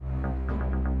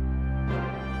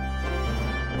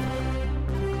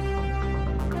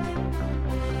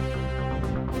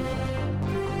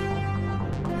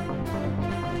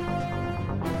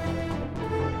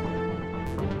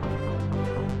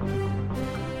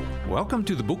Welcome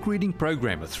to the book reading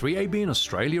program of 3ABN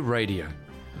Australia Radio.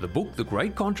 The book The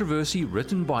Great Controversy,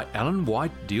 written by Ellen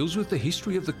White, deals with the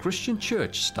history of the Christian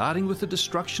Church, starting with the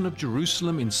destruction of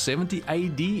Jerusalem in 70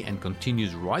 AD and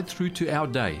continues right through to our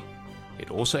day.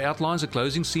 It also outlines the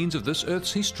closing scenes of this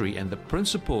earth's history and the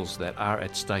principles that are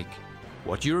at stake.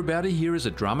 What you're about to hear is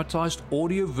a dramatized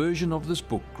audio version of this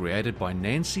book created by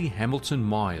Nancy Hamilton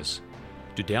Myers.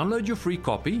 To download your free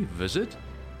copy, visit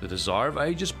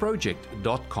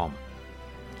thedesireofagesproject.com.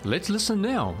 Let's listen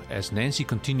now as Nancy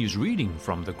continues reading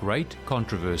from The Great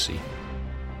Controversy.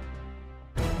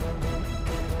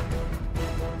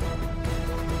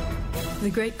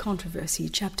 The Great Controversy,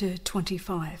 Chapter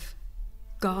 25.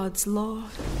 God's Law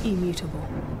Immutable.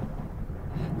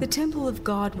 The temple of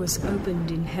God was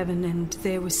opened in heaven, and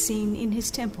there was seen in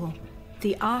his temple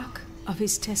the Ark of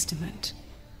his Testament.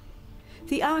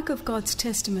 The Ark of God's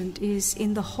Testament is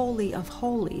in the Holy of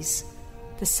Holies,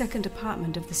 the second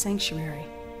apartment of the sanctuary.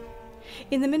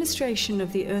 In the ministration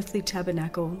of the earthly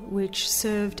tabernacle, which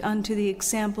served unto the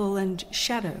example and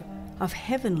shadow of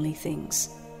heavenly things,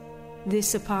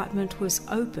 this apartment was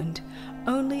opened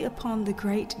only upon the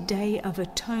great day of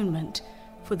atonement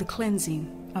for the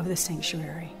cleansing of the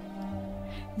sanctuary.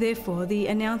 Therefore, the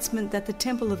announcement that the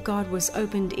temple of God was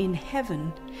opened in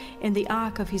heaven and the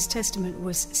Ark of his Testament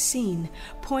was seen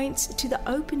points to the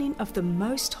opening of the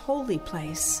most holy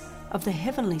place of the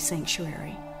heavenly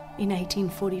sanctuary in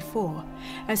 1844,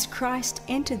 as Christ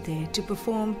entered there to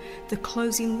perform the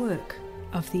closing work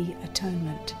of the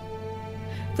atonement.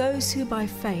 Those who by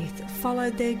faith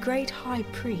followed their great high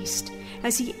priest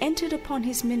as he entered upon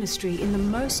his ministry in the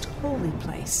most holy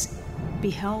place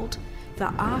beheld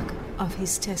the Ark of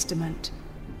his Testament.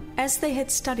 As they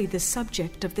had studied the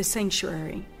subject of the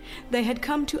sanctuary, they had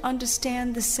come to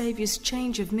understand the Saviour's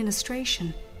change of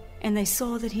ministration, and they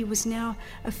saw that he was now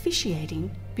officiating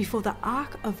before the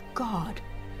Ark of God,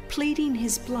 pleading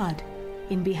his blood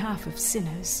in behalf of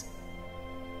sinners.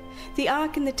 The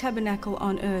Ark in the tabernacle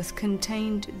on earth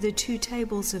contained the two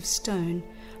tables of stone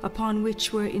upon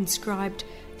which were inscribed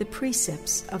the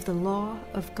precepts of the law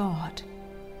of God.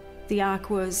 The Ark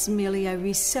was merely a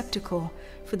receptacle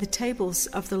for the tables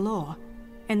of the law,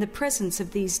 and the presence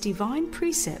of these divine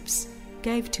precepts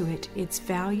gave to it its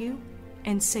value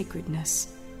and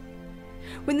sacredness.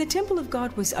 When the temple of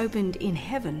God was opened in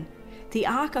heaven, the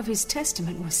Ark of his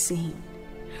Testament was seen.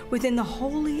 Within the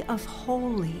Holy of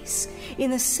Holies, in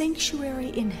the sanctuary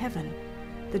in heaven,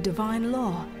 the divine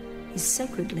law is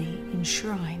sacredly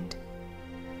enshrined.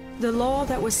 The law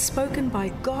that was spoken by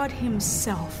God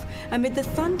himself amid the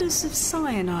thunders of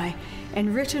Sinai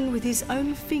and written with his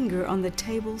own finger on the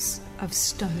tables of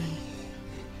stone.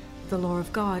 The law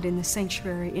of God in the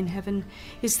sanctuary in heaven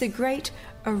is the great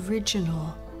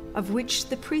original, of which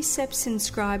the precepts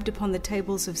inscribed upon the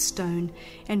tables of stone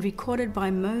and recorded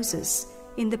by Moses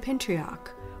in the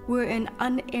Pentateuch were an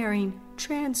unerring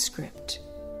transcript.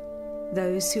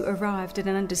 Those who arrived at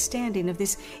an understanding of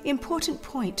this important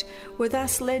point were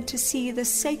thus led to see the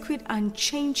sacred,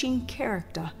 unchanging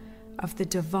character of the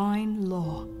divine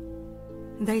law.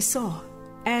 They saw,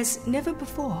 as never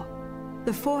before,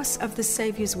 the force of the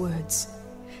Saviour's words,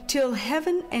 "Till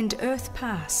heaven and earth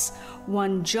pass,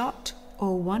 one jot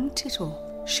or one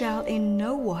tittle shall in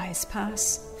no wise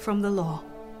pass from the law."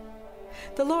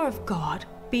 The law of God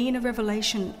being a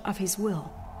revelation of his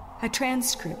will, a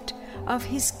transcript of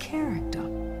his character,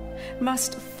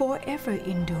 must forever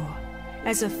endure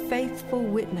as a faithful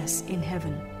witness in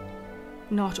heaven.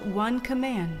 Not one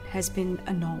command has been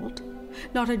annulled,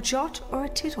 not a jot or a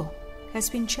tittle has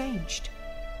been changed.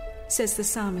 Says the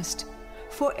psalmist,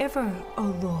 "Forever,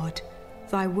 O Lord,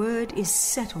 thy word is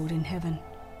settled in heaven.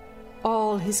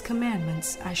 All his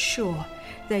commandments are sure,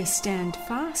 they stand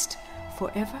fast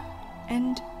forever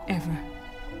and ever."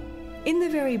 In the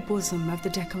very bosom of the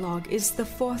Decalogue is the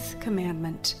fourth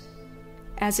commandment.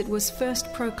 As it was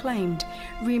first proclaimed,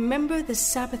 "Remember the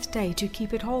Sabbath day to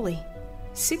keep it holy.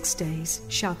 6 days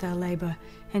shalt thou labor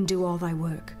and do all thy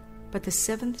work, but the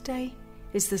seventh day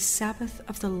is the Sabbath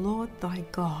of the Lord thy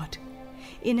God.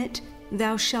 In it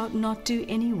thou shalt not do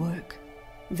any work,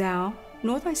 thou,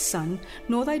 nor thy son,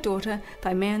 nor thy daughter,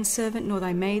 thy manservant, nor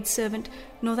thy maidservant,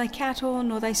 nor thy cattle,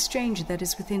 nor thy stranger that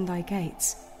is within thy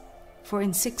gates. For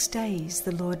in 6 days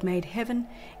the Lord made heaven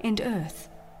and earth,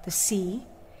 the sea,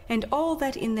 and all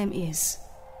that in them is,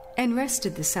 and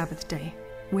rested the Sabbath day.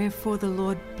 Wherefore the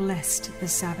Lord blessed the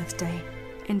Sabbath day,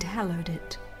 and hallowed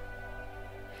it."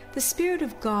 The Spirit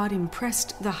of God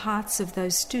impressed the hearts of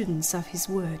those students of his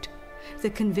word.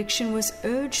 The conviction was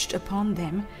urged upon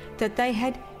them that they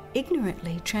had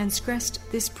ignorantly transgressed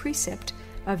this precept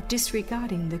of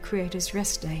disregarding the Creator's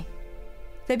rest day.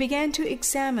 They began to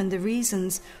examine the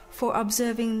reasons for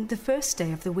observing the first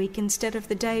day of the week instead of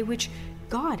the day which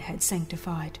God had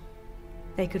sanctified.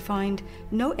 They could find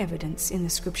no evidence in the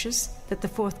Scriptures that the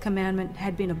fourth commandment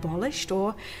had been abolished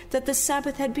or that the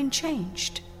Sabbath had been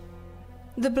changed.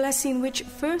 The blessing which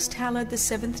first hallowed the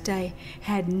seventh day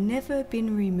had never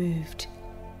been removed.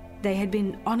 They had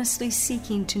been honestly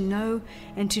seeking to know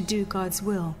and to do God's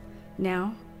will.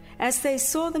 Now, as they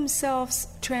saw themselves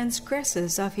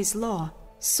transgressors of His law,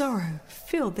 sorrow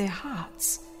filled their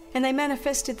hearts, and they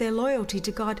manifested their loyalty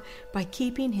to God by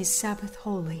keeping His Sabbath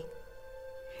holy.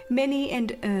 Many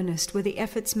and earnest were the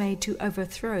efforts made to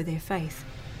overthrow their faith.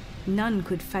 None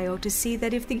could fail to see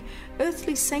that if the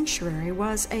earthly sanctuary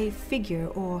was a figure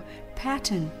or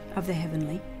pattern of the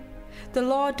heavenly, the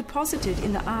law deposited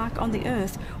in the ark on the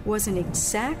earth was an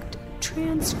exact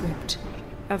transcript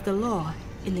of the law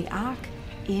in the ark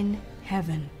in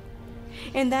heaven,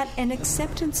 and that an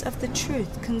acceptance of the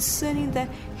truth concerning the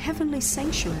heavenly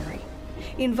sanctuary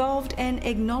involved an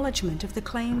acknowledgement of the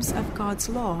claims of God's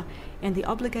law and the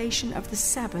obligation of the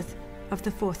Sabbath of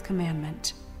the fourth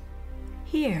commandment.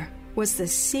 Here was the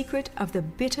secret of the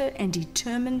bitter and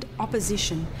determined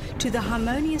opposition to the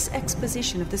harmonious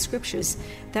exposition of the Scriptures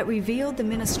that revealed the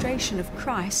ministration of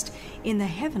Christ in the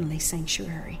heavenly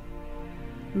sanctuary.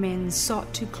 Men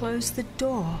sought to close the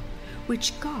door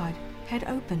which God had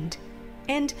opened,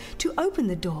 and to open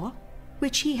the door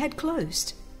which He had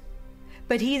closed.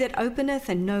 But He that openeth,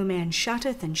 and no man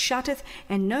shutteth,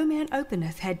 and no man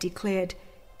openeth, had declared,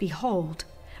 Behold,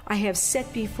 I have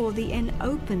set before thee an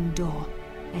open door,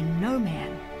 and no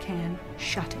man can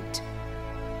shut it.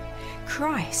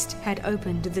 Christ had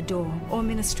opened the door, or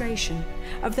ministration,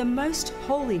 of the most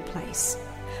holy place.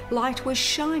 Light was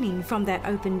shining from that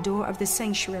open door of the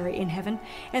sanctuary in heaven,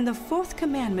 and the fourth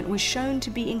commandment was shown to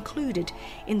be included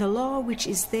in the law which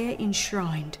is there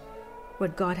enshrined.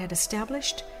 What God had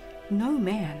established, no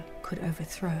man could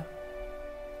overthrow.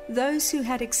 Those who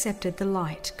had accepted the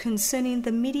light concerning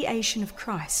the mediation of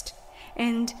Christ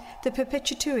and the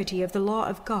perpetuity of the law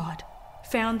of God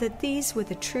found that these were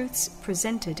the truths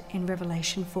presented in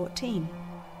Revelation 14.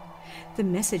 The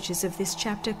messages of this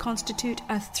chapter constitute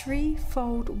a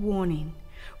threefold warning,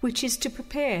 which is to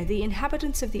prepare the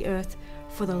inhabitants of the earth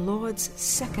for the Lord's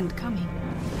second coming.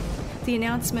 The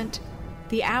announcement,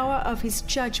 "The hour of His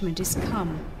judgment is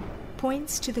come,"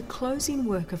 points to the closing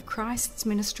work of Christ's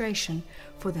ministration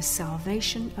for the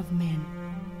salvation of men.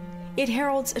 It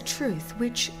heralds a truth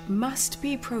which must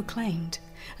be proclaimed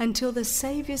until the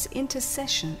Saviour's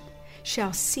intercession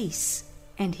shall cease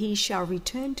and He shall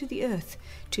return to the earth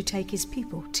to take His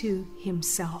people to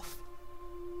Himself.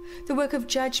 The work of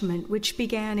judgment, which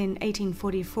began in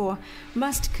 1844,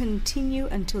 must continue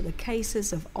until the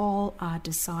cases of all are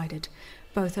decided,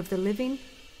 both of the living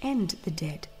and the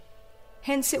dead.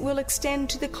 Hence it will extend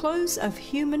to the close of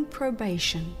human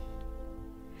probation.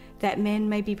 That men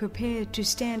may be prepared to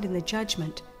stand in the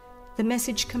judgment, the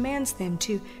message commands them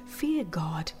to fear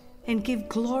God and give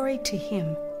glory to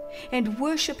Him, and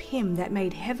worship Him that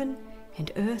made heaven and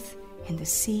earth and the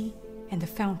sea and the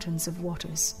fountains of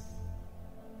waters.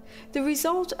 The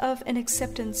result of an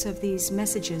acceptance of these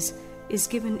messages is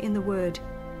given in the word,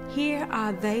 "Here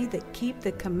are they that keep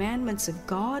the commandments of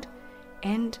God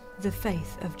and the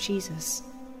faith of Jesus."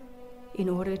 In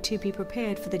order to be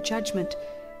prepared for the judgment,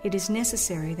 it is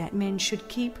necessary that men should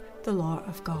keep the law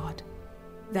of God.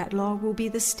 That law will be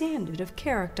the standard of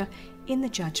character in the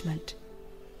judgment.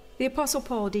 The Apostle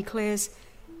Paul declares,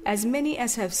 "As many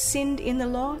as have sinned in the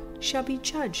law shall be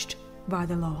judged by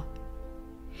the law."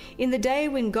 In the day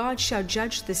when God shall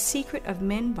judge the secret of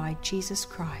men by Jesus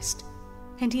Christ.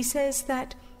 And he says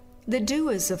that the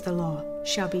doers of the law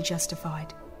shall be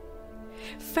justified.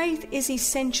 Faith is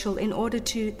essential in order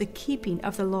to the keeping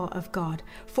of the law of God,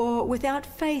 for without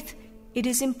faith it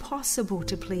is impossible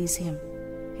to please Him,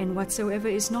 and whatsoever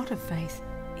is not of faith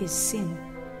is sin.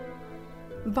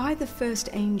 By the first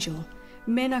angel,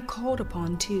 men are called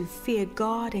upon to fear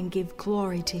God and give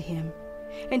glory to Him,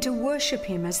 and to worship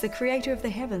Him as the Creator of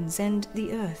the heavens and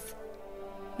the earth.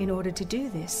 In order to do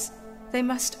this, they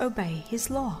must obey His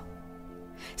law.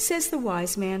 Says the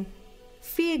wise man,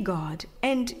 "Fear God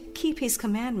and keep His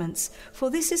commandments, for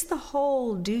this is the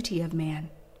whole duty of man."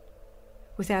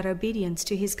 Without obedience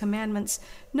to His commandments,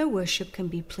 no worship can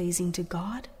be pleasing to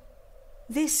God.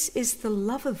 This is the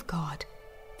love of God,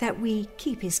 that we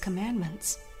keep His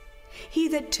commandments. He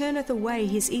that turneth away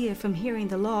his ear from hearing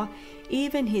the law,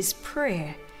 even his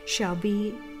prayer shall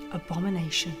be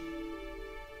abomination.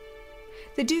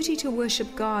 The duty to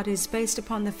worship God is based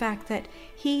upon the fact that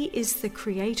He is the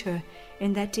Creator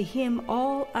and that to Him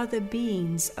all other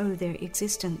beings owe their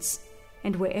existence.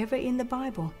 and wherever in the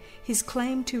Bible his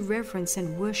claim to reverence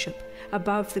and worship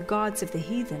above the gods of the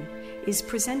heathen is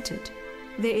presented,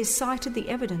 there is cited the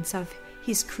evidence of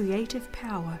his creative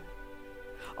power.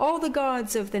 All the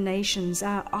gods of the nations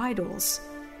are idols,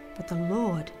 but the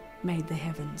Lord made the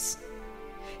heavens.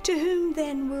 To whom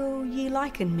then will ye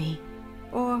liken me,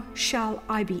 or shall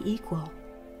I be equal?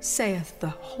 Saith the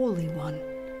Holy One.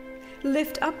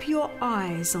 Lift up your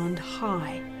eyes on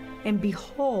high, and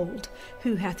behold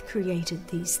who hath created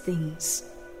these things.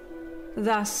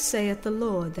 Thus saith the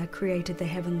Lord that created the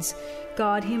heavens,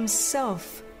 God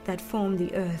himself that formed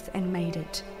the earth and made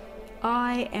it.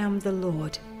 I am the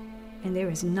Lord, and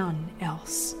there is none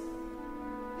else.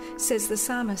 Says the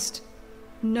psalmist,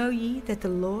 Know ye that the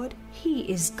Lord, he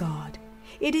is God.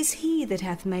 It is he that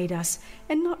hath made us,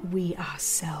 and not we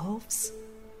ourselves.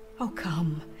 O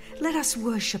come, let us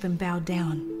worship and bow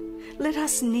down. Let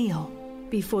us kneel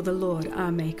before the Lord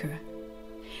our Maker.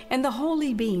 And the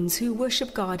holy beings who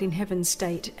worship God in heaven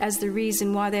state as the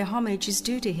reason why their homage is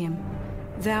due to him.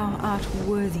 Thou art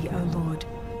worthy, O Lord,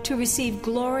 to receive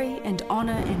glory and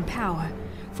honor and power,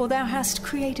 for thou hast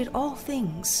created all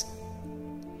things.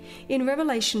 In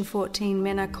Revelation 14,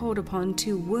 men are called upon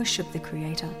to worship the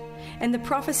Creator, and the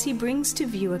prophecy brings to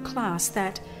view a class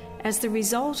that, as the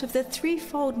result of the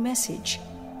threefold message,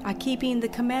 are keeping the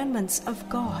commandments of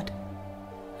God.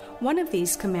 One of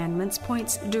these commandments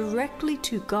points directly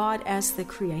to God as the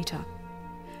Creator.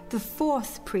 The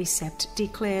fourth precept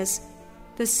declares,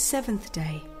 The seventh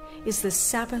day is the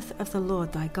Sabbath of the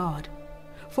Lord thy God.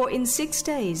 For in 6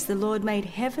 days the Lord made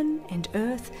heaven and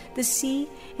earth, the sea,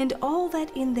 and all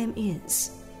that in them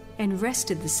is, and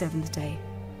rested the seventh day.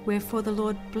 Wherefore the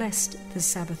Lord blessed the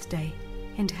Sabbath day,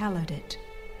 and hallowed it.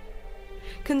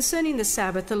 Concerning the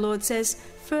Sabbath, the Lord says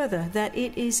further that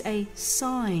it is a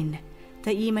sign,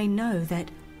 that ye may know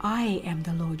that I am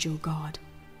the Lord your God.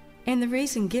 And the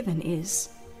reason given is,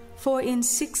 For in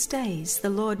 6 days the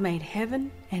Lord made heaven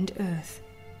and earth,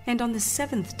 and on the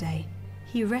seventh day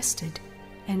he rested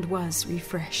and was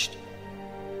refreshed.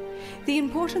 The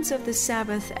importance of the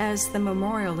Sabbath as the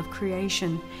memorial of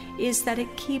creation is that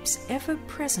it keeps ever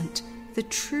present the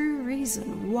true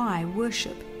reason why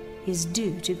worship is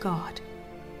due to God,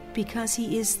 because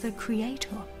he is the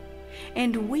Creator,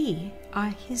 and we are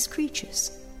his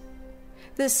creatures.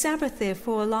 The Sabbath,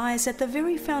 therefore, lies at the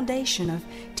very foundation of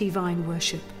divine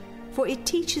worship, for it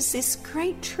teaches this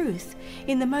great truth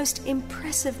in the most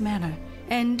impressive manner,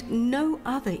 and no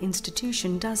other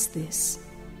institution does this.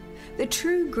 The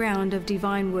true ground of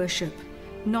divine worship,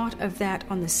 not of that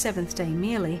on the seventh day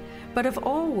merely, but of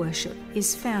all worship,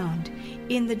 is found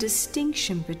in the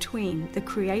distinction between the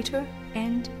Creator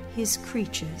and his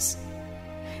creatures.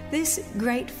 This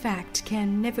great fact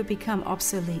can never become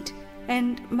obsolete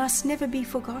and must never be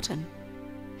forgotten.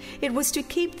 It was to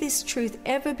keep this truth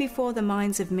ever before the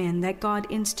minds of men that God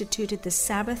instituted the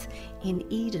Sabbath in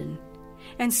Eden.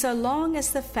 And so long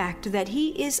as the fact that he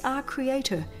is our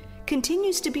Creator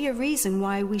continues to be a reason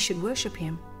why we should worship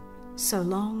him, so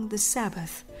long the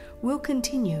Sabbath will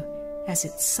continue as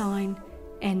its sign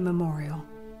and memorial.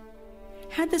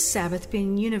 Had the Sabbath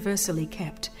been universally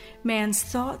kept, man's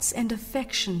thoughts and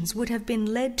affections would have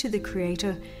been led to the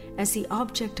Creator as the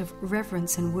object of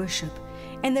reverence and worship,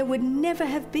 and there would never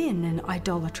have been an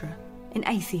idolater, an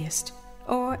atheist,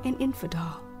 or an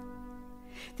infidel.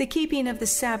 The keeping of the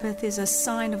Sabbath is a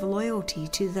sign of loyalty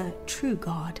to the true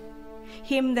God,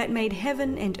 him that made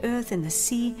heaven and earth and the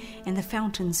sea and the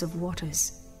fountains of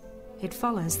waters. It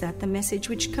follows that the message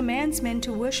which commands men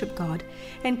to worship God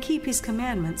and keep his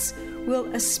commandments will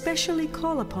especially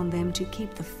call upon them to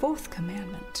keep the fourth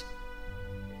commandment.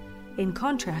 In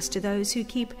contrast to those who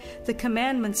keep the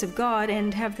commandments of God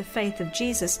and have the faith of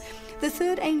Jesus, the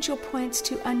third angel points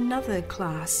to another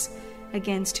class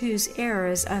against whose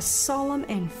errors a solemn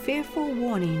and fearful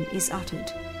warning is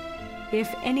uttered.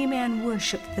 If any man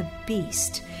worship the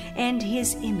beast and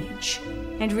his image,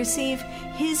 and receive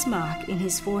his mark in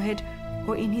his forehead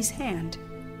or in his hand,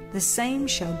 the same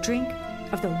shall drink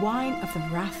of the wine of the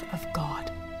wrath of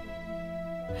God.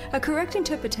 A correct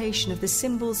interpretation of the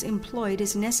symbols employed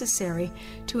is necessary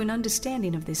to an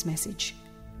understanding of this message.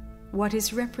 What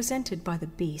is represented by the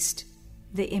beast,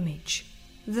 the image,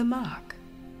 the mark?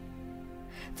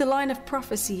 The line of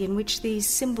prophecy in which these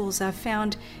symbols are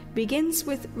found begins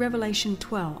with Revelation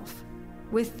 12,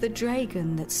 with the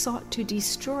dragon that sought to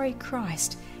destroy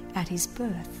Christ at his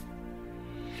birth.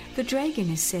 The dragon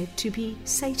is said to be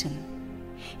Satan.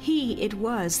 He it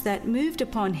was that moved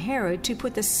upon Herod to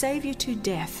put the Savior to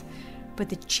death, but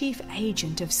the chief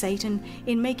agent of Satan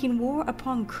in making war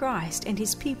upon Christ and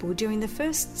his people during the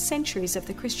first centuries of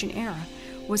the Christian era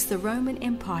was the Roman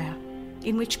Empire,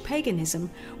 in which paganism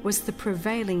was the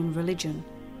prevailing religion.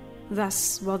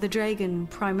 Thus, while the dragon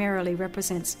primarily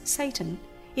represents Satan,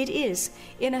 it is,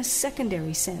 in a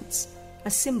secondary sense,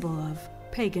 a symbol of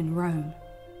pagan Rome.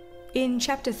 In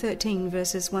chapter 13,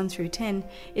 verses 1 through 10,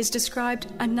 is described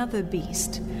another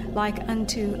beast, like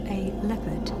unto a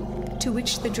leopard, to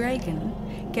which the dragon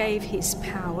gave his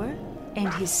power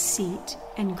and his seat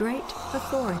and great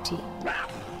authority.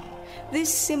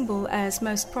 This symbol, as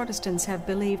most Protestants have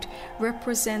believed,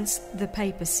 represents the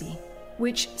papacy,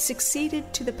 which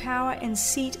succeeded to the power and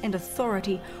seat and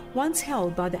authority once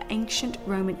held by the ancient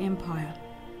Roman Empire.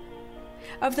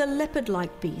 Of the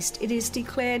leopard-like beast, it is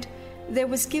declared, "There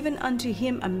was given unto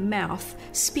him a mouth,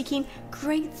 speaking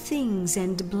great things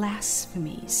and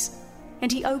blasphemies.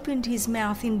 And he opened his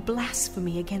mouth in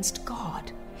blasphemy against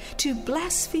God, to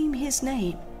blaspheme his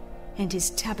name and his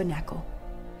tabernacle,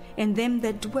 and them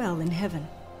that dwell in heaven.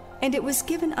 And it was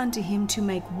given unto him to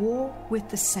make war with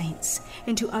the saints,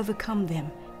 and to overcome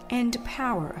them, and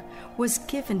power was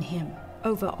given him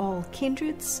over all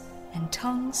kindreds and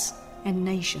tongues and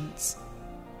nations."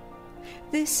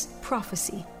 This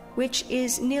prophecy, which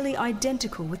is nearly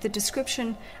identical with the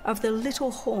description of the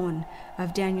little horn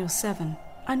of Daniel 7,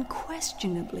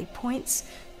 unquestionably points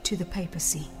to the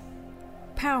papacy.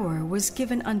 Power was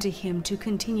given unto him to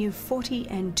continue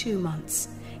 42 months,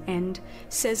 and,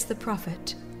 says the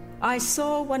prophet, "I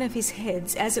saw one of his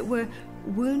heads as it were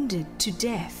wounded to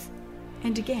death."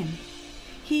 And again,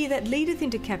 "He that leadeth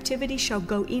into captivity shall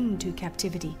go into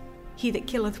captivity. He that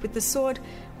killeth with the sword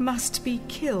must be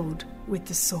killed with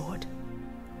the sword."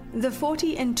 The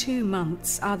 42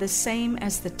 months are the same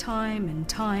as the time and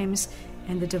times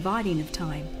and the dividing of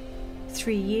time,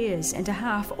 3 years and a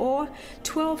half, or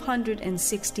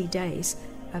 1260 days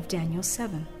of Daniel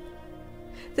 7.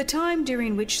 The time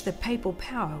during which the papal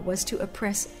power was to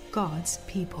oppress God's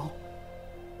people.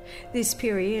 This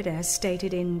period, as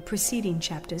stated in preceding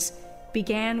chapters,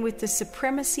 began with the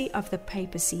supremacy of the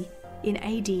papacy in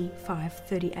AD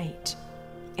 538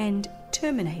 and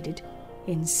terminated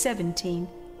in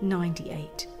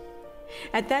 1798.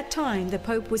 At that time, the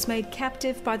Pope was made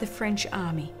captive by the French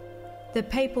army. The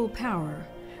papal power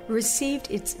received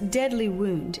its deadly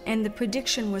wound, and the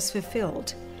prediction was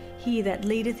fulfilled: "He that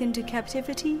leadeth into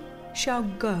captivity shall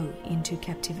go into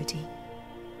captivity."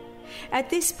 At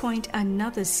this point,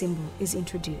 another symbol is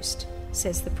introduced.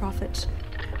 Says the prophet,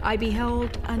 "I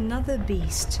beheld another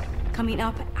beast coming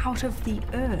up out of the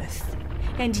earth,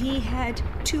 and he had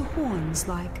 2 horns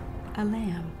like a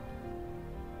lamb."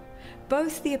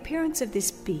 Both the appearance of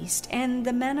this beast and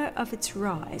the manner of its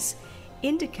rise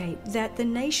indicate that the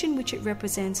nation which it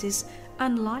represents is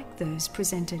unlike those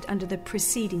presented under the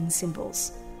preceding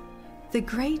symbols. The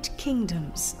great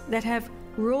kingdoms that have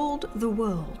ruled the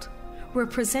world were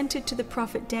presented to the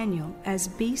prophet Daniel as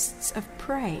beasts of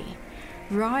prey,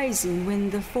 rising when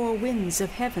the 4 winds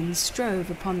of heaven strove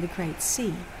upon the great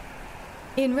sea.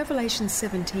 In Revelation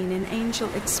 17, an angel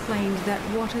explained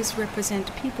that waters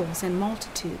represent peoples and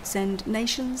multitudes and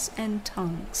nations and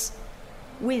tongues.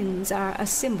 Winds are a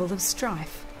symbol of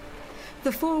strife.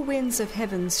 The 4 winds of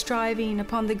heaven striving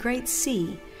upon the great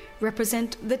sea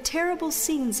represent the terrible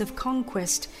scenes of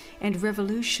conquest and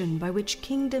revolution by which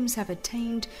kingdoms have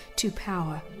attained to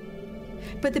power.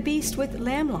 But the beast with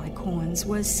lamb-like horns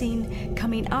was seen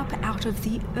coming up out of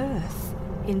the earth.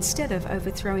 Instead of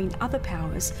overthrowing other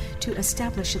powers to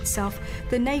establish itself,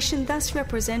 the nation thus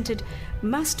represented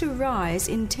must arise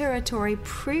in territory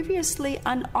previously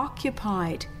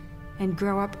unoccupied and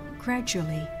grow up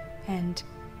gradually and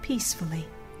peacefully.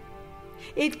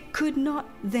 It could not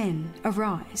then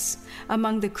arise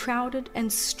among the crowded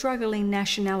and struggling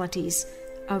nationalities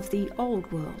of the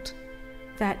Old World,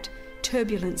 that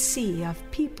turbulent sea of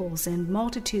peoples and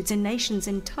multitudes and nations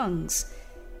and tongues.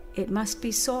 It must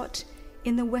be sought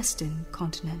in the Western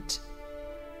continent.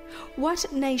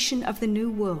 What nation of the New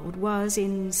World was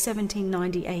in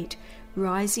 1798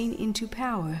 rising into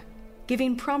power,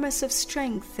 giving promise of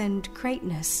strength and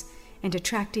greatness, and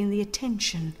attracting the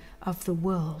attention of the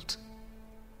world?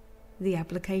 The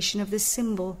application of this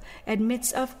symbol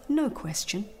admits of no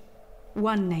question.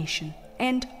 One nation,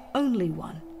 and only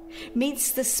one,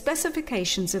 meets the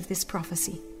specifications of this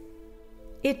prophecy.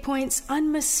 It points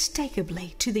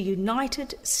unmistakably to the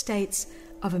United States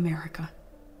of America.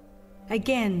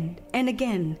 Again and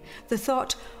again, the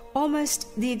thought, almost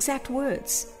the exact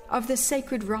words, of the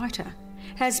sacred writer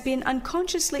has been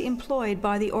unconsciously employed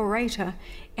by the orator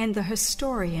and the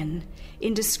historian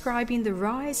in describing the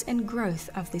rise and growth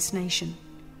of this nation.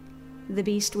 The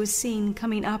beast was seen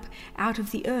coming up out of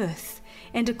the earth,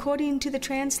 and according to the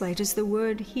translators, the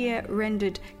word here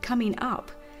rendered coming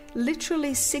up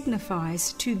literally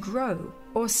signifies to grow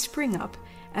or spring up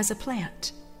as a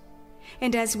plant.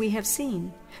 And as we have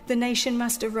seen, the nation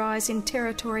must arise in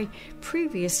territory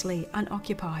previously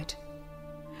unoccupied.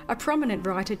 A prominent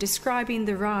writer describing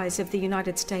the rise of the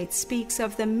United States speaks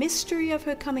of the mystery of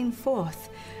her coming forth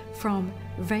from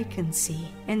vacancy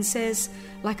and says,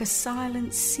 like a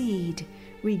silent seed,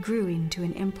 we grew into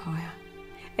an empire.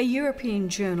 A European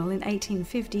journal in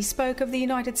 1850 spoke of the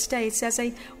United States as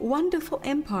a wonderful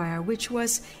empire which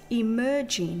was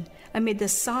emerging amid the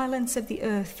silence of the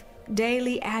earth,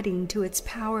 daily adding to its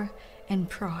power and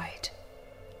pride.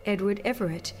 Edward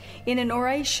Everett, in an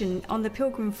oration on the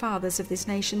Pilgrim Fathers of this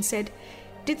nation, said,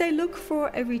 "Did they look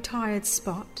for a retired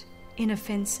spot,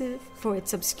 inoffensive for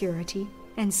its obscurity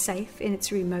and safe in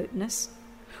its remoteness,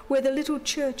 where the little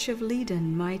church of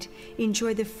Leiden might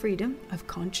enjoy the freedom of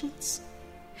conscience?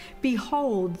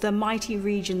 Behold the mighty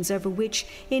regions over which,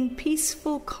 in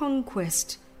peaceful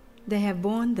conquest, they have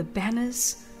borne the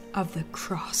banners of the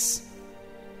cross."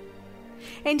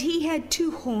 And he had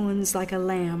 2 horns like a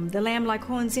lamb. The lamb-like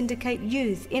horns indicate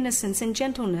youth, innocence, and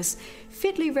gentleness,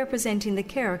 fitly representing the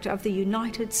character of the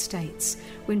United States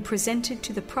when presented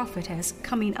to the prophet as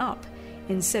coming up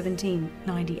in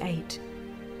 1798.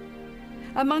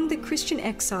 Among the Christian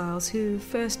exiles who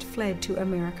first fled to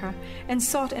America and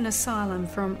sought an asylum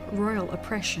from royal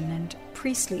oppression and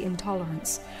priestly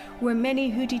intolerance were many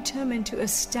who determined to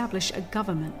establish a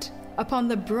government upon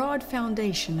the broad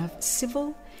foundation of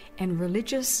civil and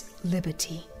religious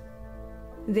liberty.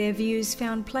 Their views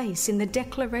found place in the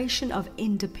Declaration of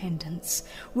Independence,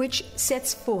 which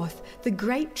sets forth the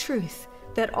great truth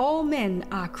that all men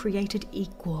are created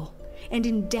equal and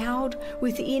endowed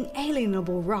with the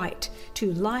inalienable right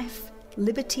to life,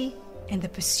 liberty, and the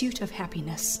pursuit of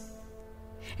happiness.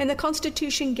 And the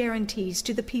Constitution guarantees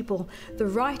to the people the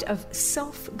right of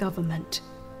self-government,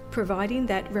 providing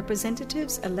that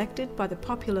representatives elected by the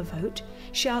popular vote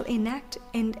shall enact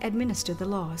and administer the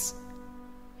laws.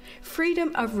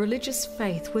 Freedom of religious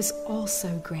faith was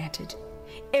also granted,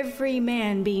 every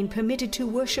man being permitted to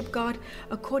worship God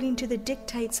according to the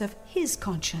dictates of his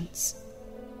conscience.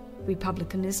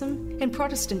 Republicanism and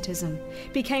Protestantism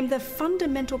became the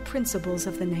fundamental principles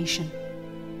of the nation.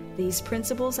 These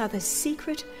principles are the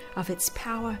secret of its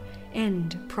power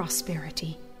and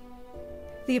prosperity.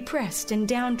 The oppressed and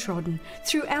downtrodden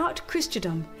throughout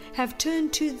Christendom have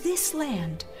turned to this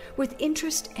land with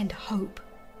interest and hope.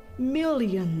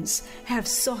 Millions have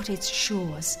sought its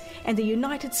shores, and the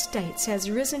United States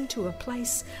has risen to a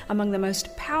place among the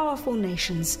most powerful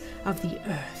nations of the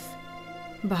earth.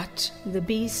 But the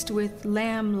beast with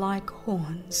lamb-like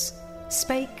horns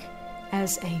spake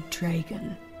as a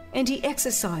dragon, and he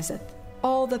exerciseth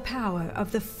all the power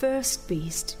of the first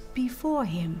beast before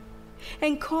him,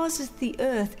 and causeth the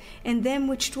earth and them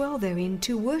which dwell therein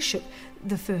to worship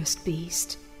the first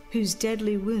beast, whose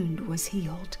deadly wound was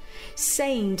healed,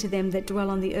 saying to them that dwell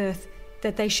on the earth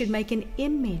that they should make an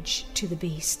image to the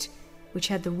beast, which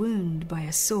had the wound by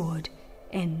a sword,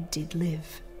 and did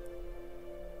live.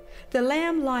 The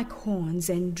lamb-like horns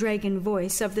and dragon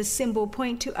voice of the symbol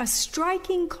point to a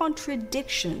striking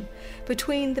contradiction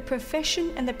between the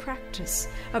profession and the practice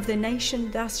of the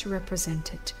nation thus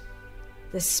represented.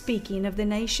 The speaking of the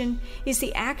nation is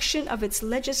the action of its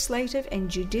legislative and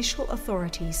judicial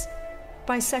authorities.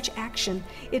 By such action,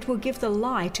 it will give the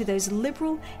lie to those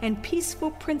liberal and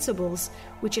peaceful principles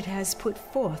which it has put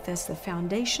forth as the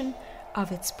foundation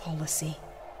of its policy.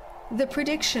 The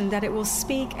prediction that it will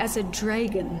speak as a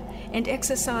dragon and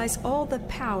exercise all the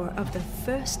power of the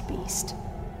first beast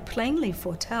plainly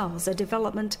foretells a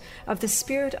development of the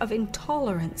spirit of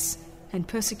intolerance and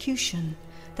persecution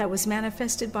that was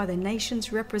manifested by the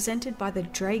nations represented by the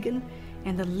dragon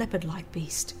and the leopard-like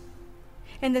beast.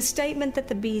 And the statement that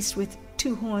the beast with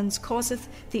 2 horns causeth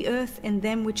the earth and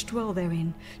them which dwell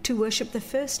therein to worship the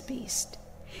first beast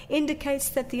indicates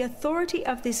that the authority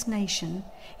of this nation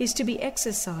is to be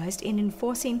exercised in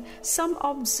enforcing some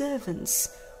observance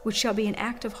which shall be an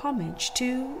act of homage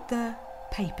to the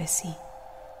papacy.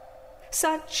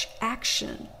 Such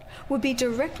action would be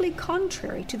directly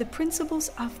contrary to the principles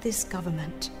of this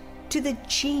government, to the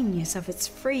genius of its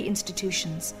free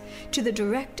institutions, to the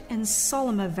direct and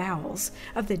solemn avowals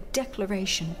of the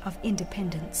Declaration of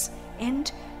Independence,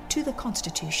 and to the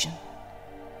Constitution.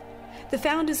 The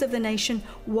founders of the nation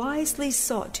wisely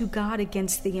sought to guard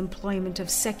against the employment of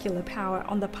secular power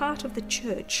on the part of the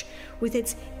Church, with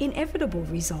its inevitable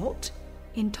result,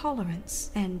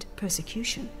 intolerance and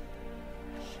persecution.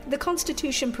 The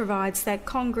Constitution provides that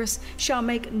Congress shall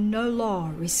make no law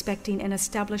respecting an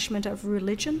establishment of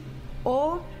religion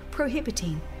or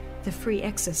prohibiting the free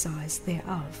exercise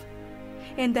thereof.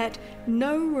 and that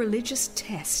no religious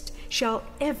test shall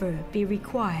ever be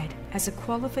required as a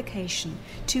qualification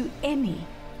to any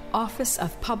office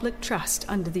of public trust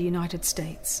under the United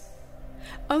States.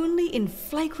 Only in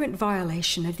flagrant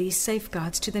violation of these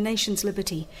safeguards to the nation's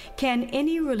liberty can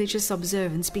any religious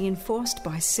observance be enforced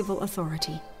by civil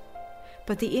authority.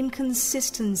 But the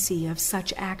inconsistency of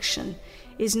such action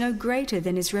is no greater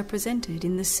than is represented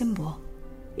in the symbol.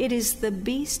 It is the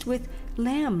beast with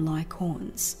lamb-like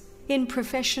horns, in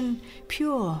profession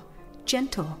pure,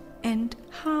 gentle, and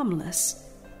harmless,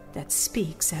 that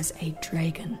speaks as a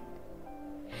dragon,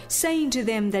 saying to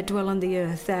them that dwell on the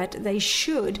earth that they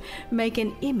should make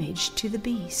an image to the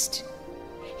beast.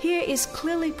 Here is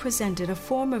clearly presented a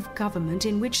form of government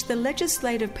in which the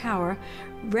legislative power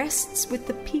rests with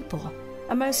the people,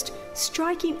 a most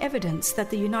striking evidence that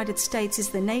the United States is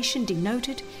the nation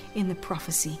denoted in the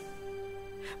prophecy.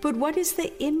 But what is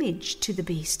the image to the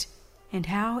beast, and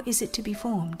how is it to be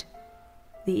formed?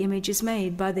 The image is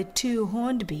made by the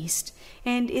two-horned beast,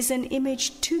 and is an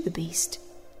image to the beast.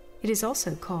 It is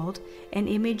also called an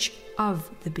image of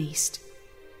the beast.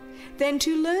 Then,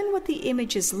 to learn what the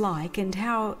image is like and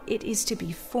how it is to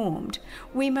be formed,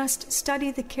 we must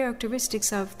study the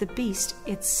characteristics of the beast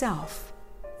itself,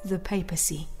 the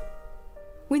papacy.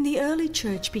 When the early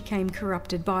church became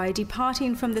corrupted by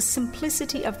departing from the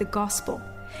simplicity of the gospel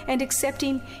and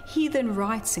accepting heathen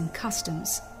rites and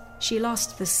customs, she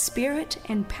lost the spirit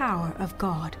and power of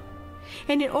God.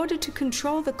 And in order to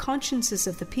control the consciences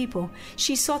of the people,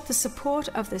 she sought the support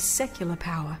of the secular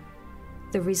power.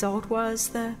 The result was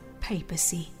the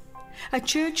papacy, a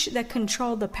church that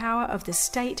controlled the power of the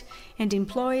state and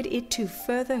employed it to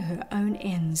further her own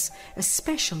ends,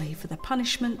 especially for the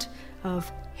punishment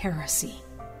of heresy.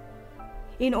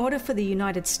 In order for the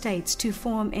United States to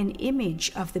form an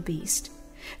image of the beast,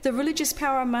 the religious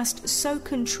power must so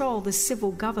control the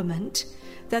civil government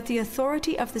that the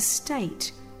authority of the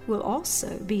state will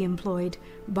also be employed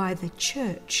by the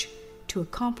church to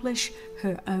accomplish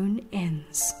her own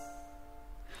ends.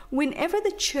 Whenever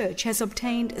the church has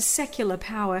obtained secular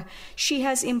power, she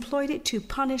has employed it to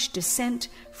punish dissent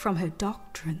from her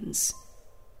doctrines.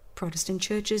 Protestant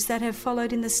churches that have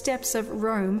followed in the steps of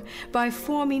Rome by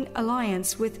forming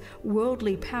alliance with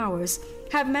worldly powers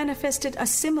have manifested a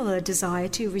similar desire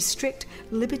to restrict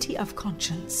liberty of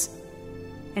conscience.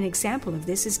 An example of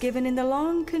this is given in the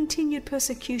long-continued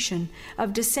persecution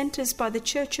of dissenters by the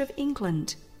Church of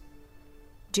England.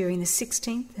 During the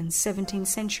 16th and 17th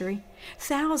century,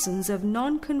 thousands of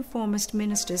nonconformist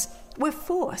ministers were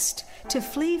forced to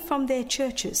flee from their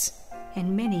churches,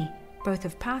 and many, both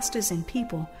of pastors and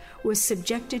people, were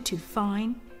subjected to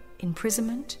fine,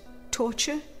 imprisonment,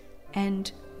 torture,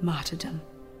 and martyrdom.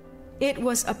 It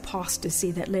was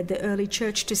apostasy that led the early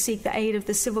church to seek the aid of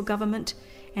the civil government,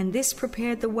 and this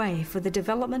prepared the way for the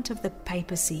development of the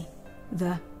papacy,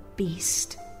 the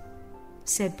beast.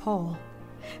 Said Paul,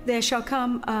 "There shall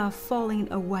come a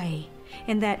falling away,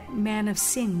 and that man of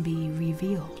sin be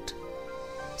revealed."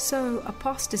 So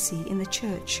apostasy in the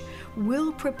church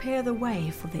will prepare the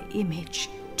way for the image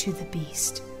to the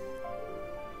beast.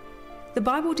 The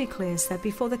Bible declares that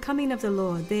before the coming of the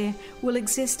Lord there will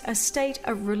exist a state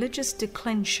of religious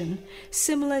declension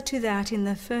similar to that in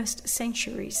the first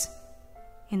centuries.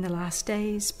 In the last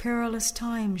days perilous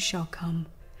times shall come,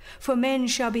 for men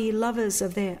shall be lovers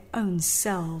of their own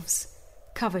selves,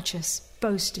 covetous,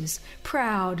 boasters,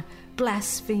 proud,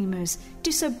 blasphemers,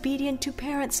 disobedient to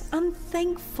parents,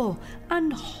 unthankful,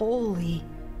 unholy,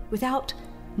 without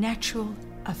natural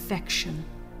affection,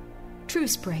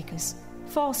 truce breakers,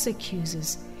 false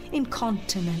accusers,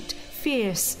 incontinent,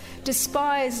 fierce,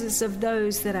 despisers of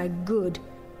those that are good,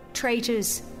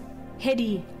 traitors,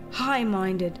 heady,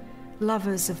 high-minded,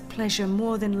 lovers of pleasure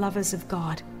more than lovers of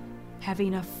God,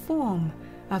 having a form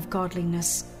of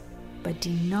godliness, but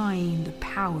denying the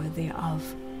power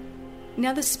thereof.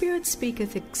 Now the Spirit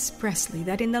speaketh expressly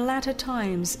that in the latter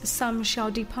times some shall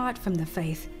depart from the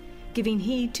faith, giving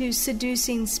heed to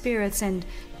seducing spirits and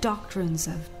doctrines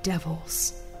of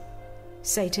devils.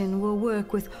 Satan will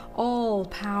work with all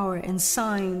power and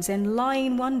signs and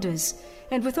lying wonders,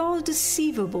 and with all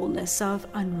deceivableness of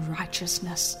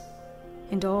unrighteousness,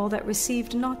 and all that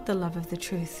received not the love of the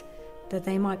truth, that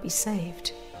they might be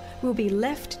saved, will be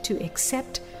left to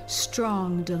accept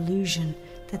strong delusion,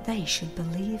 that they should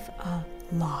believe a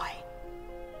lie.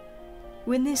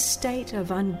 When this state of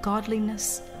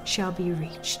ungodliness shall be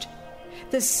reached,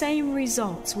 the same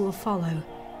results will follow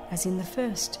as in the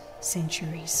first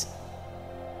centuries.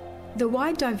 The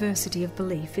wide diversity of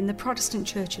belief in the Protestant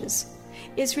churches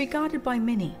is regarded by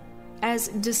many as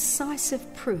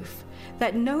decisive proof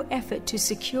that no effort to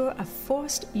secure a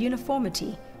forced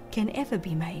uniformity can ever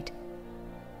be made.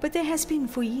 But there has been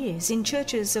for years in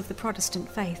churches of the Protestant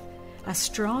faith a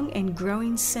strong and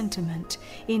growing sentiment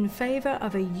in favor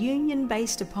of a union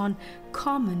based upon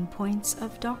common points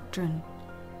of doctrine.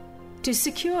 To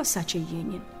secure such a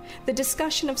union, the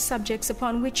discussion of subjects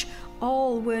upon which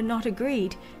all were not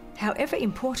agreed, however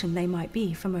important they might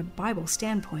be from a Bible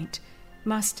standpoint,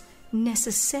 must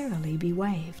necessarily be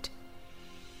waived.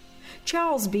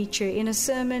 Charles Beecher, in a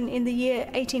sermon in the year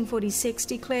 1846,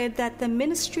 declared that the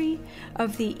ministry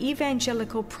of the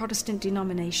evangelical Protestant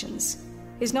denominations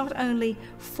is not only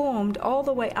formed all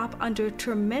the way up under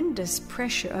tremendous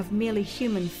pressure of merely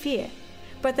human fear,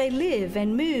 but they live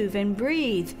and move and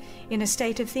breathe in a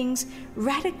state of things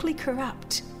radically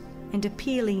corrupt and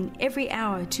appealing every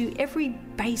hour to every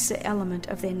baser element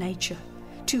of their nature,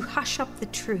 to hush up the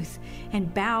truth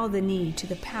and bow the knee to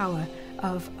the power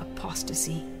of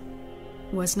apostasy.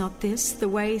 Was not this the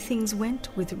way things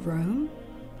went with Rome?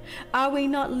 Are we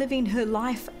not living her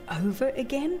life over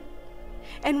again?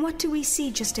 And what do we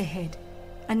see just ahead?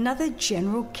 Another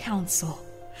general council,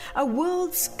 a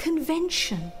world's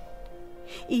convention,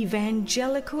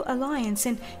 evangelical alliance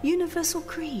and universal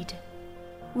creed.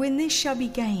 When this shall be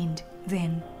gained,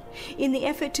 then, in the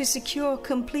effort to secure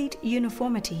complete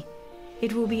uniformity,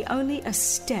 it will be only a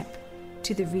step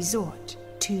to the resort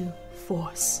to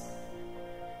force.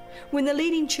 When the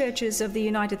leading churches of the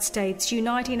United States,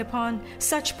 uniting upon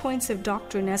such points of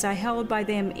doctrine as are held by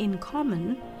them in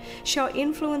common, shall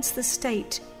influence the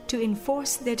state to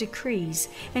enforce their decrees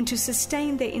and to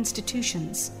sustain their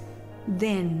institutions,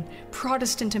 then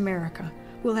Protestant America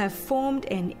will have formed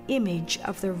an image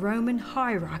of the Roman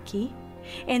hierarchy,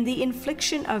 and the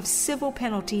infliction of civil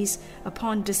penalties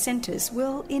upon dissenters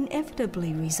will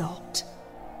inevitably result.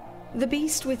 The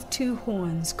beast with two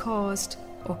horns caused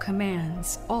or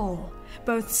commands all,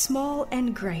 both small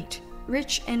and great,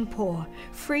 rich and poor,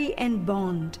 free and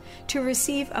bond, to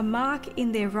receive a mark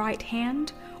in their right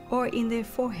hand or in their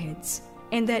foreheads,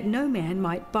 and that no man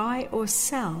might buy or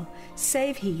sell,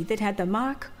 save he that had the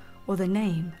mark or the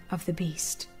name of the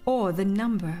beast, or the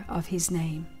number of his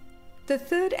name. The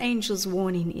third angel's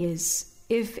warning is,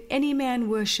 if any man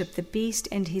worship the beast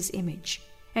and his image,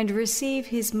 and receive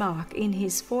his mark in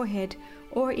his forehead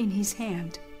or in his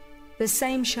hand, the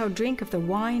same shall drink of the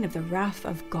wine of the wrath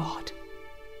of God.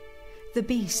 The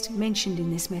beast mentioned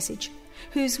in this message,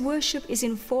 whose worship is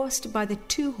enforced by the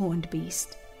two-horned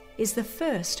beast, is the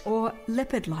first or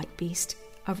leopard-like beast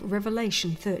of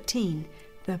Revelation 13,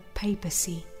 the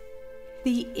papacy.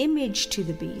 The image to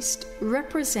the beast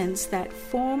represents that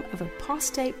form of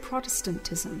apostate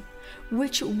Protestantism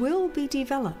which will be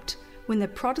developed when the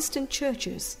Protestant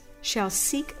churches shall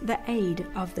seek the aid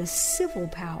of the civil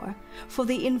power for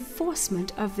the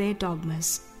enforcement of their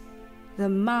dogmas. The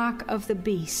mark of the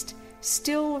beast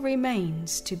still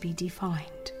remains to be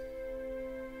defined.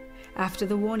 After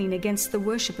the warning against the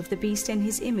worship of the beast and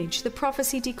his image, the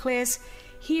prophecy declares,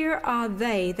 "Here are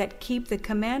they that keep the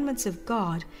commandments of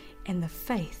God and the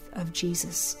faith of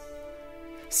Jesus."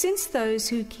 Since those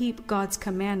who keep God's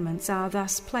commandments are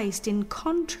thus placed in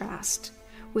contrast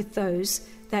with those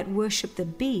that worship the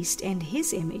beast and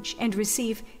his image and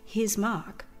receive his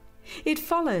mark, it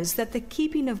follows that the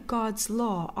keeping of God's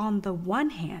law on the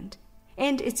one hand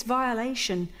and its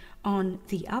violation on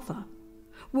the other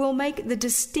will make the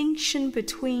distinction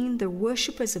between the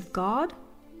worshippers of God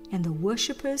and the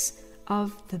worshippers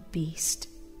of the beast.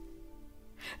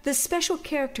 The special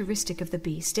characteristic of the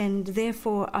beast, and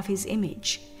therefore of his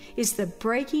image, is the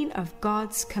breaking of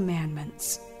God's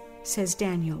commandments. Says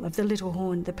Daniel of the little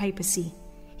horn, the papacy,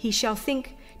 "He shall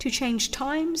think to change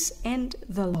times and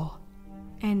the law."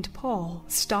 And Paul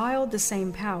styled the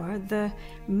same power the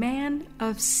man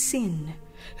of sin,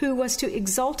 who was to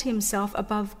exalt himself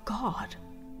above God.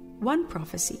 One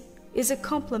prophecy is a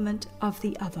complement of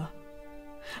the other.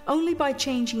 Only by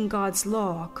changing God's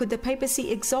law could the papacy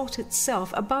exalt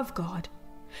itself above God.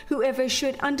 Whoever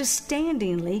should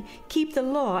understandingly keep the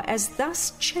law as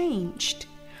thus changed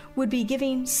would be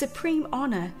giving supreme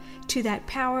honor to that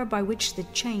power by which the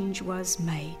change was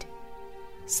made.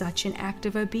 Such an act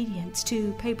of obedience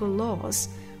to papal laws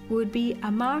would be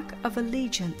a mark of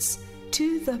allegiance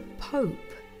to the Pope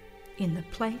in the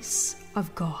place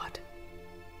of God.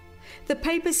 The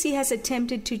papacy has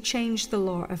attempted to change the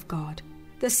law of God.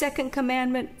 The second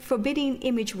commandment forbidding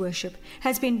image worship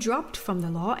has been dropped from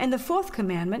the law, and the fourth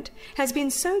commandment has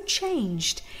been so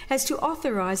changed as to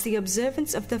authorize the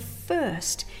observance of the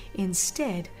first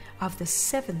instead of the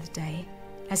seventh day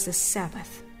as the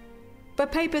Sabbath.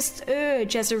 But papists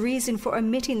urge as a reason for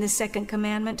omitting the second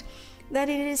commandment that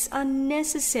it is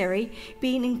unnecessary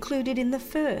being included in the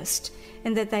first,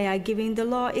 and that they are giving the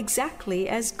law exactly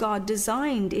as God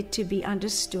designed it to be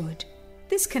understood.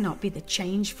 This cannot be the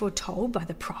change foretold by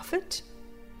the prophet.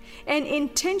 An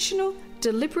intentional,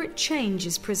 deliberate change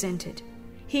is presented.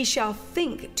 He shall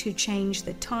think to change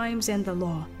the times and the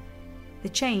law. The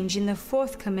change in the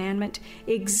fourth commandment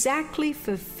exactly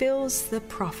fulfills the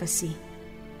prophecy.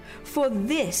 For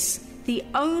this, the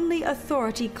only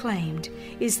authority claimed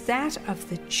is that of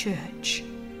the church.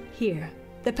 Here,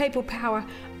 the papal power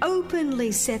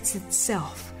openly sets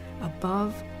itself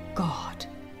above God.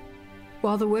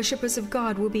 While the worshippers of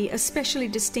God will be especially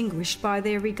distinguished by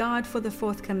their regard for the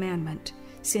fourth commandment,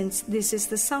 since this is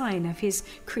the sign of his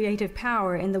creative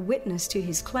power and the witness to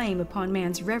his claim upon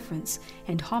man's reverence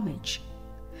and homage,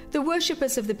 the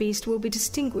worshippers of the beast will be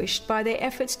distinguished by their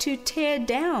efforts to tear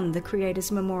down the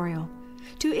Creator's memorial,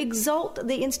 to exalt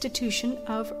the institution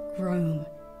of Rome.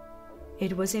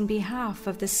 It was in behalf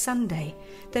of the Sunday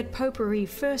that Popery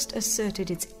first asserted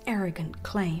its arrogant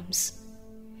claims.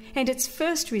 And its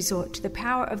first resort to the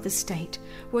power of the state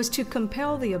was to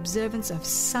compel the observance of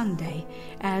Sunday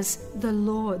as the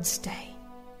Lord's Day.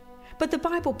 But the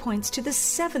Bible points to the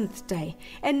seventh day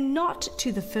and not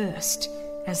to the first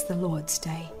as the Lord's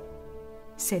Day.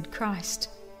 Said Christ,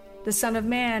 "The Son of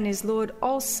Man is Lord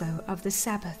also of the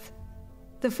Sabbath."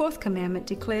 The fourth commandment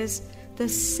declares the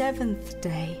seventh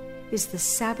day is the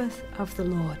Sabbath of the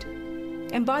Lord.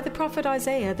 And by the prophet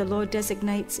Isaiah, the Lord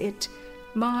designates it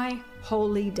my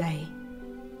holy day.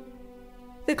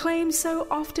 The claim so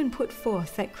often put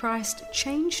forth that Christ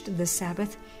changed the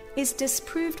Sabbath is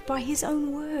disproved by his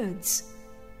own words.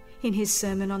 In his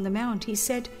Sermon on the Mount, he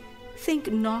said,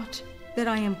 "Think not that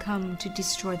I am come to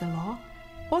destroy the law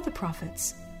or the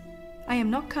prophets. I am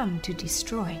not come to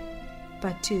destroy,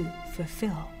 but to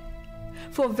fulfill.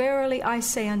 For verily I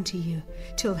say unto you,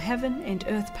 till heaven and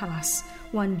earth pass,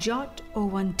 one jot or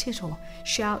one tittle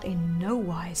shall in no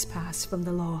wise pass from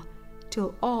the law,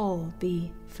 till all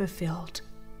be fulfilled.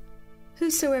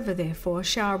 Whosoever therefore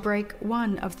shall break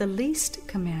one of the least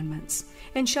commandments,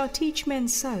 and shall teach men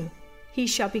so, he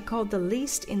shall be called the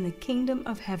least in the kingdom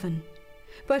of heaven.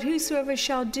 But whosoever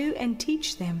shall do and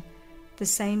teach them, the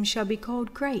same shall be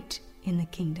called great in the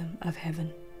kingdom of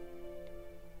heaven."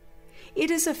 It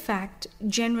is a fact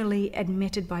generally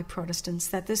admitted by Protestants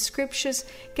that the Scriptures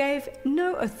gave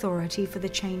no authority for the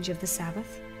change of the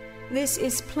Sabbath. This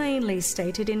is plainly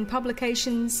stated in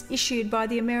publications issued by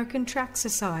the American Tract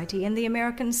Society and the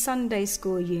American Sunday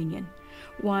School Union.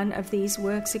 One of these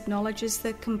works acknowledges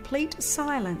the complete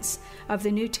silence of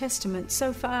the New Testament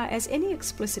so far as any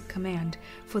explicit command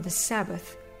for the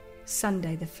Sabbath,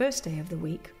 Sunday the first day of the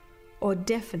week, or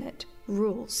definite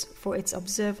rules for its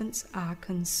observance are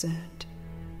concerned.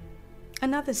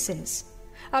 Another says,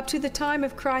 up to the time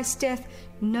of Christ's death,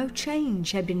 no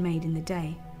change had been made in the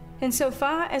day, and so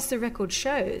far as the record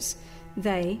shows,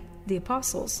 they, the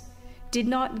apostles, did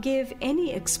not give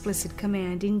any explicit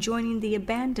command enjoining the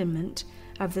abandonment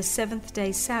of the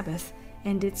seventh-day Sabbath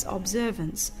and its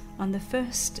observance on the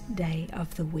first day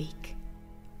of the week.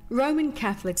 Roman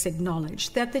Catholics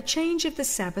acknowledge that the change of the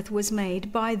Sabbath was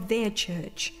made by their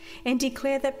church and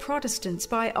declare that Protestants,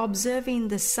 by observing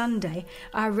the Sunday,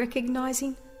 are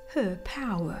recognizing her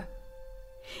power.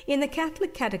 In the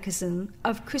Catholic Catechism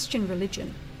of Christian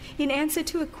Religion, in answer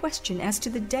to a question as to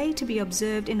the day to be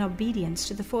observed in obedience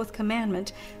to the fourth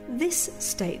commandment, this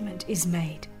statement is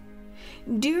made: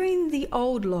 "During the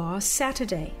Old Law,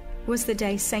 Saturday was the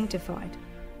day sanctified,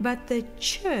 but the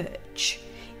Church,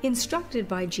 instructed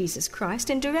by Jesus Christ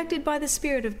and directed by the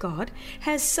Spirit of God,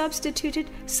 has substituted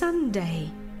Sunday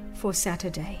for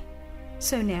Saturday.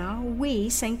 So now we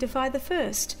sanctify the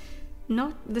first,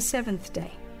 not the seventh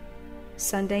day.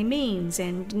 Sunday means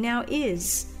and now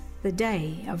is the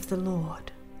day of the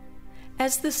Lord."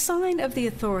 As the sign of the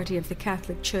authority of the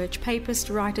Catholic Church, papist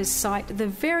writers cite the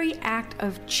very act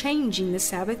of changing the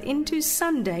Sabbath into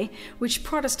Sunday, which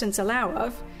Protestants allow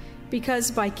of,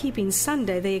 because by keeping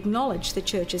Sunday they acknowledge the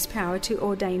Church's power to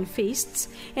ordain feasts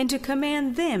and to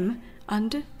command them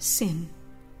under sin.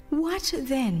 What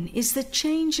then is the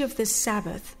change of the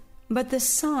Sabbath but the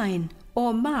sign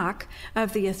or mark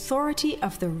of the authority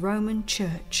of the Roman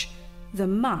Church, the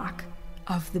mark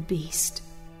of the beast?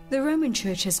 The Roman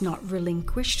Church has not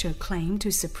relinquished her claim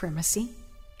to supremacy,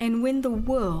 and when the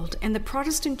world and the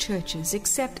Protestant churches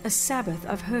accept a Sabbath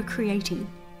of her creating,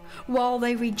 while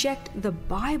they reject the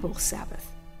Bible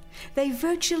Sabbath, they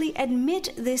virtually admit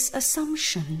this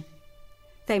assumption.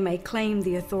 They may claim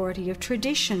the authority of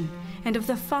tradition and of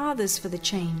the fathers for the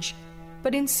change,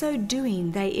 but in so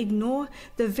doing they ignore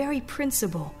the very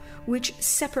principle which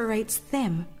separates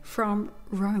them from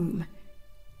Rome,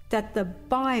 that the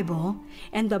Bible,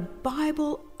 and the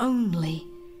Bible only,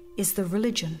 is the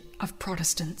religion of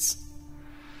Protestants.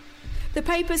 The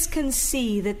papers can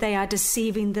see that they are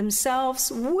deceiving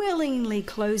themselves, willingly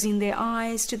closing their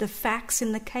eyes to the facts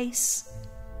in the case.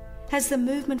 As the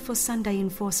movement for Sunday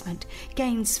enforcement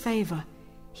gains favour,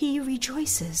 he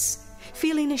rejoices,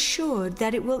 feeling assured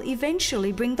that it will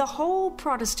eventually bring the whole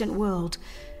Protestant world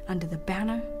under the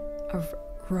banner of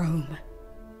Rome.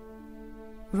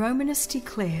 Romanists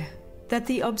declare that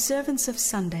the observance of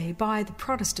Sunday by the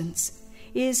Protestants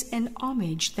is an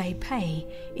homage they pay,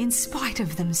 in spite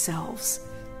of themselves,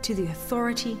 to the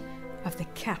authority of the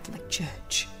Catholic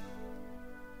Church.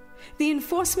 The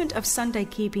enforcement of Sunday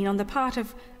keeping on the part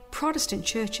of Protestant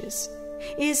churches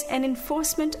is an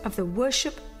enforcement of the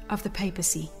worship of the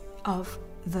papacy, of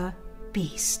the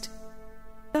beast.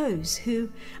 Those who,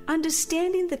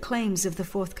 understanding the claims of the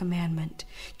fourth commandment,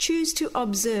 choose to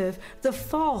observe the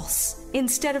false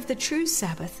instead of the true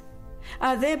Sabbath,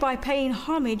 are thereby paying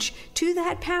homage to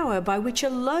that power by which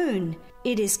alone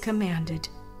it is commanded.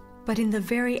 But in the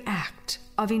very act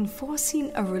of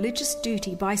enforcing a religious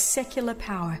duty by secular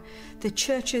power, the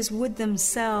churches would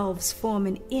themselves form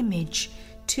an image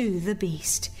to the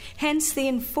beast. Hence, the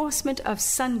enforcement of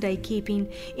Sunday keeping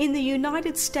in the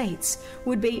United States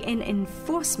would be an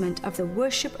enforcement of the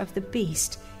worship of the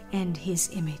beast and his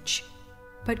image.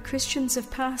 But Christians of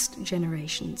past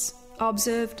generations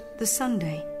observed the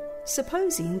Sunday,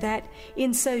 supposing that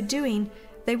in so doing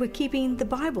they were keeping the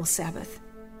Bible Sabbath.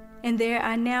 And there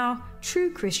are now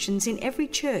true Christians in every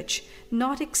church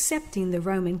not accepting the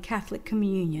Roman Catholic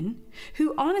communion,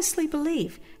 who honestly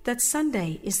believe that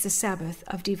Sunday is the Sabbath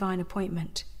of divine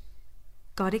appointment.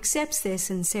 God accepts their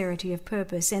sincerity of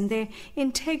purpose and their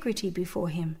integrity before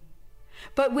him.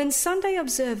 But when Sunday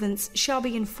observance shall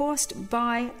be enforced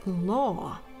by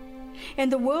law,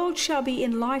 and the world shall be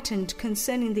enlightened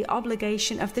concerning the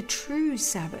obligation of the true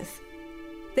Sabbath,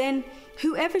 then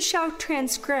whoever shall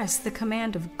transgress the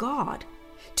command of God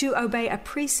to obey a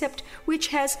precept which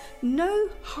has no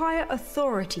higher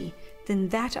authority than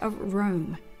that of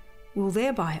Rome will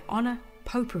thereby honor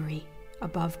popery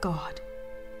above God.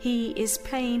 He is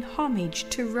paying homage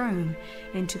to Rome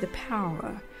and to the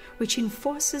power which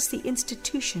enforces the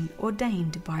institution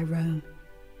ordained by Rome.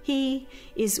 He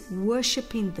is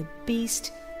worshipping the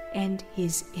beast and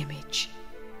his image.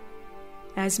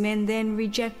 As men then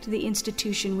reject the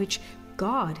institution which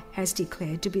God has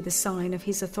declared to be the sign of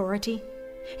his authority,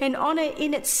 and honor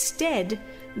in its stead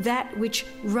that which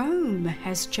Rome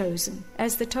has chosen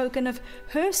as the token of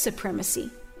her supremacy,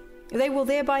 they will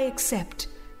thereby accept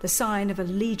the sign of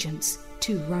allegiance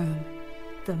to Rome,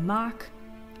 the mark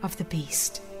of the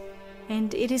beast.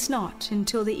 And it is not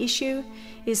until the issue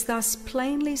is thus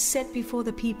plainly set before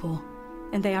the people,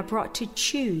 and they are brought to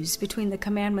choose between the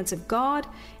commandments of God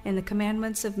and the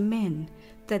commandments of men,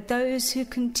 that those who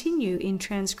continue in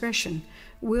transgression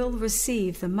will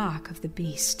receive the mark of the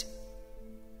beast.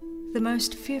 The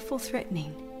most fearful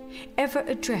threatening ever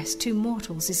addressed to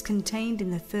mortals is contained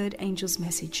in the third angel's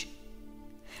message.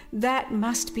 That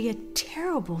must be a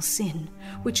terrible sin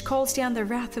which calls down the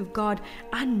wrath of God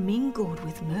unmingled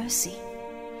with mercy.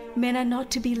 Men are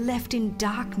not to be left in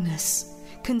darkness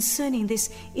concerning this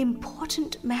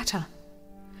important matter.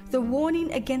 The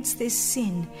warning against this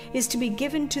sin is to be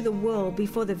given to the world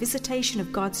before the visitation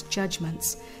of God's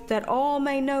judgments, that all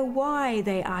may know why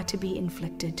they are to be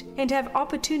inflicted and have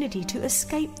opportunity to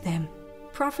escape them.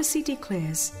 Prophecy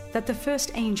declares that the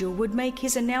first angel would make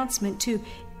his announcement to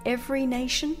every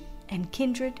nation and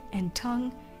kindred and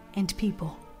tongue and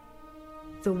people.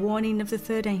 The warning of the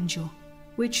third angel,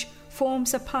 which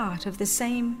forms a part of the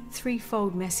same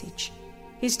threefold message,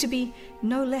 is to be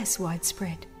no less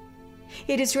widespread.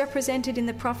 It is represented in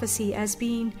the prophecy as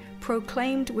being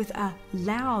proclaimed with a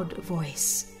loud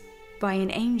voice by an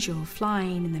angel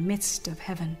flying in the midst of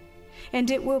heaven,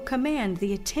 and it will command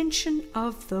the attention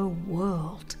of the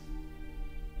world.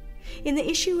 In the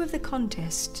issue of the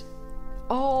contest,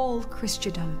 all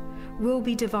Christendom will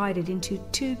be divided into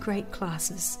two great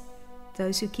classes: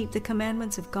 those who keep the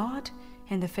commandments of God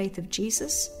and the faith of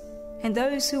Jesus, and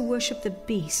those who worship the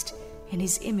beast and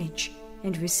his image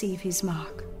and receive his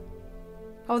mark.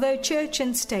 Although church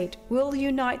and state will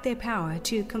unite their power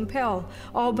to compel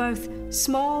all, both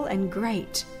small and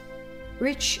great,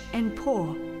 rich and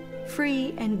poor,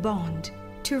 free and bond,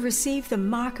 to receive the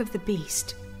mark of the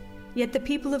beast, yet the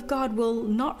people of God will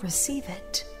not receive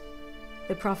it.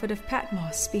 The prophet of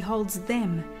Patmos beholds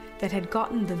them that had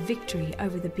gotten the victory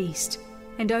over the beast,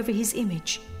 and over his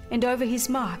image, and over his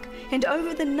mark, and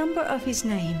over the number of his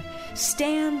name,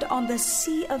 stand on the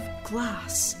sea of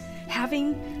glass,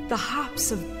 having the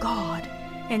harps of God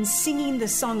and singing the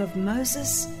song of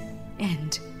Moses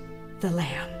and the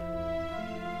Lamb.